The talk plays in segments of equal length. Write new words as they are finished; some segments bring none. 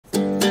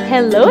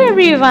Hello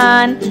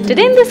everyone!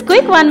 Today in this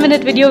quick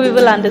 1-minute video we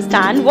will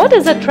understand what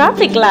is a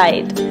traffic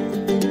light.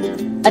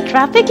 A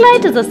traffic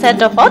light is a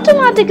set of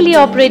automatically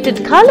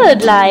operated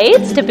colored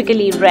lights,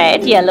 typically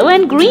red, yellow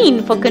and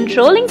green, for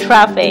controlling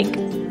traffic.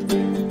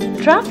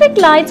 Traffic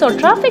lights or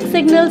traffic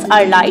signals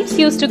are lights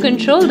used to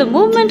control the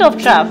movement of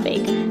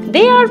traffic.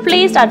 They are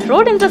placed at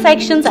road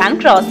intersections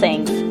and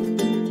crossings.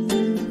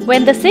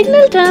 When the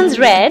signal turns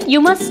red,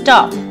 you must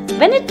stop.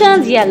 When it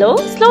turns yellow,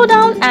 slow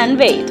down and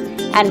wait.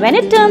 And when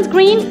it turns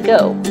green,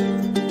 go.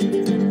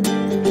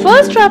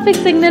 First traffic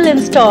signal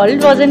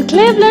installed was in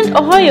Cleveland,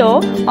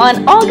 Ohio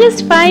on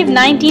August 5,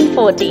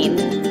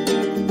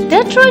 1914.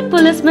 Detroit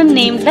policeman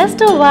named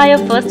Lester Weyer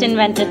first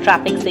invented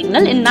traffic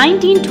signal in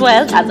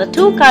 1912 as a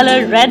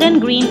two-colored red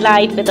and green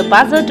light with a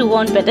buzzer to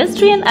warn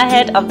pedestrian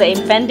ahead of the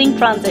impending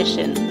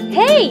transition.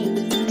 Hey!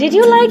 Did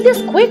you like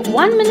this quick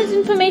 1-minute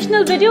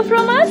informational video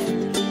from us?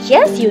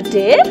 Yes, you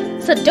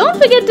did? So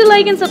don't forget to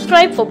like and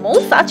subscribe for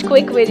more such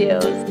quick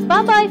videos.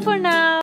 Bye-bye for now.